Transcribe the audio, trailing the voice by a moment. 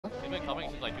been coming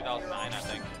since like 2009, I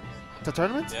think. To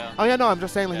tournaments? Yeah. Oh yeah, no, I'm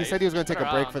just saying like Yeah, he said he was going to he's take been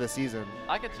a break around. for the season.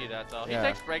 I could see that though. Yeah. He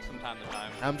takes breaks from time to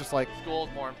time. I'm just like, School's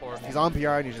more important. he's on PR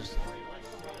and he's just.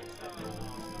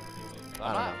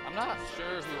 I'm not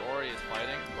sure who Ori is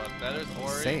fighting, but that is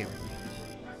Ori. Same.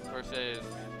 Versus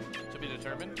to be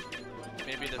determined.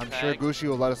 Maybe the I'm tag. sure Gooshi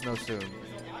will let us know soon.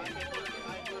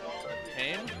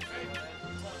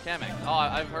 Kamek. Oh,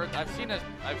 I've seen his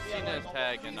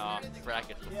tag in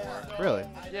brackets before. Really?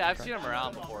 Yeah, I've seen him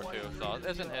around before too. So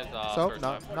this isn't his first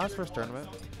not time. his first tournament.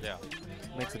 Yeah.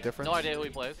 Makes a difference. No idea who he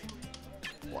plays.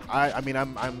 Well, I mean,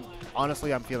 I'm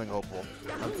honestly, I'm feeling hopeful.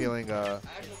 I'm feeling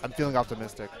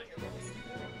optimistic.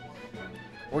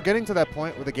 We're getting to that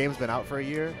point where the game's been out for a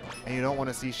year, and you don't want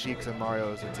to see Sheiks and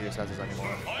Marios and TSSs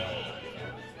anymore.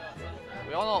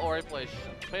 We all know Ori plays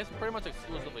pretty much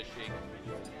exclusively Sheik.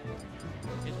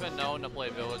 He's been known to play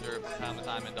Villager from time to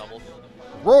time in doubles.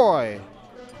 Roy!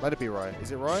 Let it be Roy.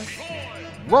 Is it Roy?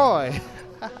 Roy!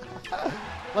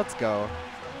 Let's go.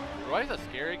 Roy's a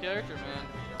scary character,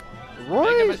 man.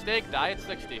 Roy? Make a mistake, die at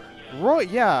 60. Roy,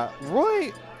 yeah.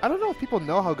 Roy, I don't know if people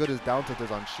know how good his down tilt is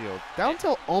on shield. Down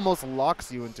tilt almost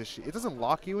locks you into shield. It doesn't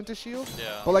lock you into shield,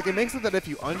 but like it makes it that if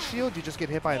you unshield, you just get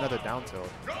hit by another down tilt.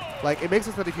 Like it makes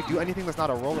it so that if you do anything that's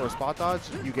not a roll or a spot dodge,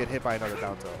 you get hit by another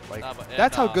down tilt. Like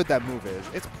that's how good that move is.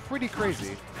 It's pretty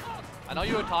crazy. I know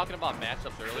you were talking about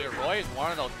matchups earlier. Roy is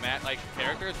one of those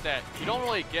characters that you don't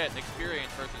really get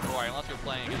experience versus Roy unless you're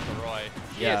playing against the Roy.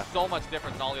 He is so much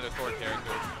different than all the other sword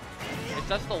characters. It's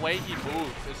just the way he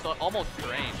moves. It's so, almost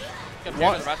strange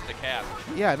compared to the rest of the cast.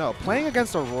 Yeah, no. Playing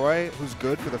against a Roy who's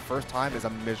good for the first time is a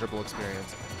miserable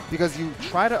experience. Because you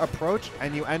try to approach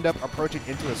and you end up approaching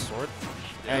into a sword.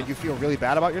 And you feel really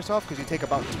bad about yourself because you take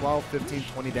about 12, 15,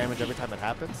 20 damage every time it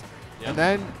happens. And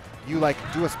then you like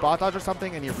do a spot dodge or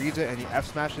something and you read it and you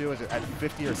F smash you at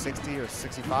 50 or 60 or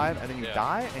 65 and then you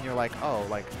die and you're like, oh,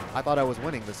 like I thought I was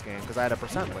winning this game because I had a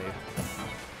 % lead.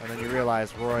 And then you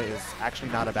realize Roy is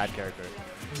actually not a bad character.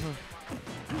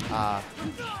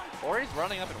 Ori's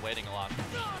running up and waiting a lot.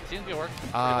 Seems to be working.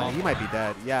 He might be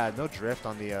dead. Yeah, no drift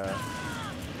on the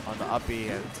up B,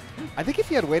 and I think if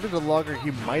he had waited a little longer, he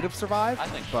might have survived. I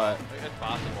think but it's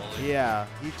possible. Yeah,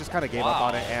 he just kind of gave up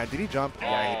on it. And did he jump?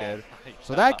 Yeah, he did.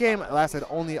 So that game lasted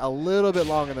only a little bit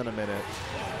longer than a minute.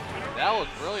 That was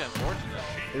really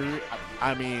unfortunate.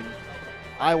 I mean,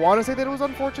 I want to say that it was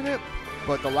unfortunate,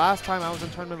 but the last time I was in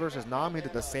tournament versus Nam, he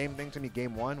did the same thing to me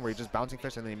game 1, where he just bouncing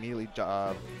fish and then immediately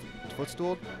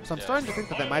footstooled. So I'm starting to think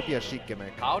that that might be a Sheik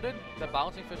gimmick. How did the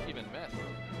bouncing fish even miss?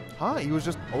 Huh? He was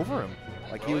just over him.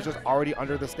 Like he was just already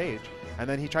under the stage. And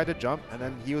then he tried to jump, and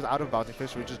then he was out of bouncing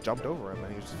fish, so he just jumped over him,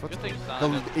 and he was just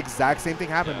footstooled. The exact same thing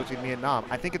happened between me and Nam.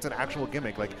 I think it's an actual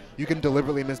gimmick. Like, you can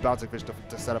deliberately miss bouncing fish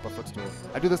to set up a footstool.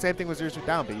 I do the same thing with zero shoot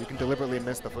down, but you can deliberately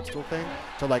miss the footstool thing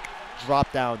to, like,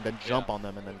 drop down, then jump on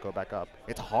them, and then go back up.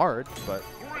 It's hard, but...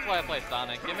 That's why I play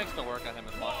Sonic. Gimmicks don't work on him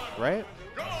as much. Right?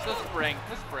 Just spring.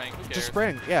 Just spring. Who cares? Just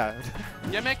spring, yeah.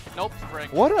 Gimmick? Nope, spring.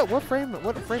 What frame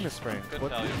is spring? Couldn't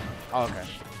tell you. Oh, okay.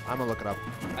 I'm gonna look it up.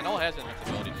 I know it has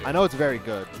invincibility too. I know it's very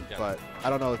good, but I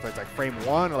don't know if it's like frame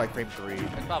 1 or like frame 3.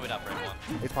 It's probably not frame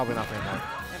 1. It's probably not frame 1.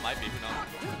 It might be, who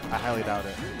knows? I highly doubt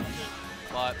it.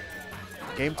 But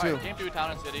game 2. Right, game 2,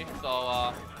 Town and City.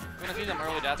 So we're gonna see some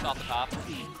early deaths off the top.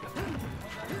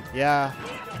 Yeah.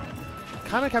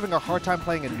 Kind of having a hard time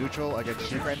playing in neutral against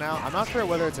Sheik right now. I'm not sure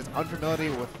whether it's his unfamiliarity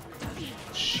with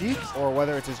Sheik or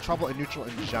whether it's his trouble in neutral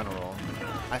in general.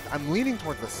 I'm leaning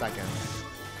towards the second.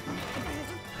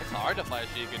 It's hard to play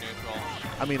Sheik in neutral.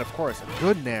 I mean, of course.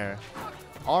 Good nair.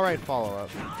 All right, follow-up.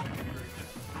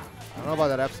 I don't know about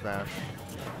that F smash.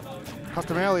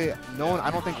 Customarily,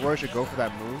 I don't think Roy should go for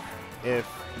that move if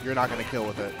you're not going to kill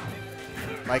with it.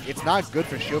 Like, it's not good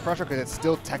for shield pressure because it's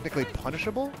still technically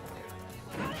punishable.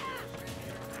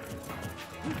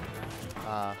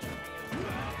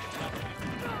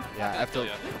 Yeah, F tilt.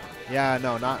 Yeah,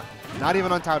 no, not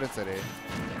even on Town and City.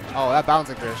 Oh, that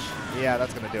bouncing fish. Yeah,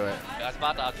 that's gonna do it. Yeah,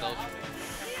 spot dodge though.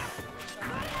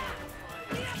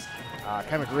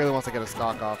 Kamek really wants to get a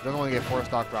stock off. Doesn't want to get 4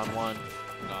 stock round 1.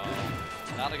 No,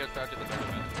 not a good start to the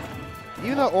tournament.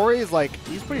 Even though Ori is like,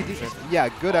 he's pretty decent. Yeah,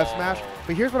 good F smash.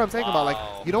 But here's what I'm saying about,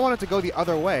 like, you don't want it to go the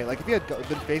other way. Like, if he had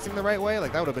been facing the right way,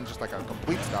 like, that would have been just like a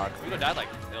complete stock. We would have died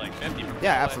like 50.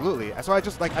 Yeah, absolutely. So I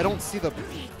just, like, I don't see the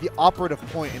operative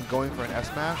point in going for an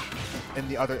F smash in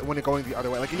the other, when it going the other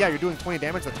way. Like, yeah, you're doing 20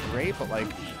 damage, that's great, but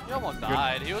like. He almost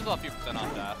died. He was a few %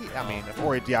 off that. I mean, if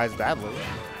Ori DIs badly.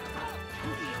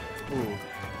 Ooh.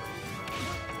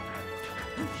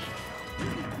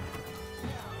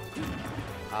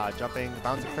 Jumping,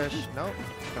 bouncing fish. Nope.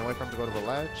 Gonna wait for him to go to the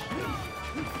ledge.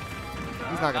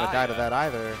 He's not going to die to that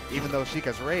either, even though Sheik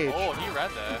has rage. Oh, he read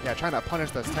that. Yeah, trying to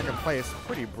punish the second place.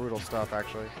 Pretty brutal stuff,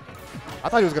 actually. I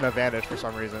thought he was going to vanish for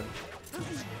some reason.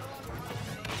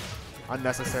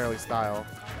 Unnecessarily style.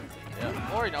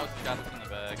 Yeah, or he knows he's got this in the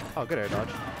bag. Oh, good air dodge.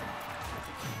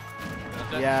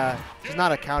 Yeah, he's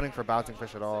not accounting for bouncing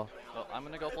fish at all. So I'm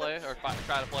going to go play, or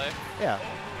try to play. Yeah.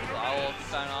 So I will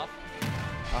sign off.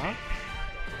 Uh-huh.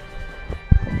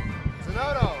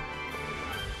 Zenodo,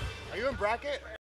 are you in bracket?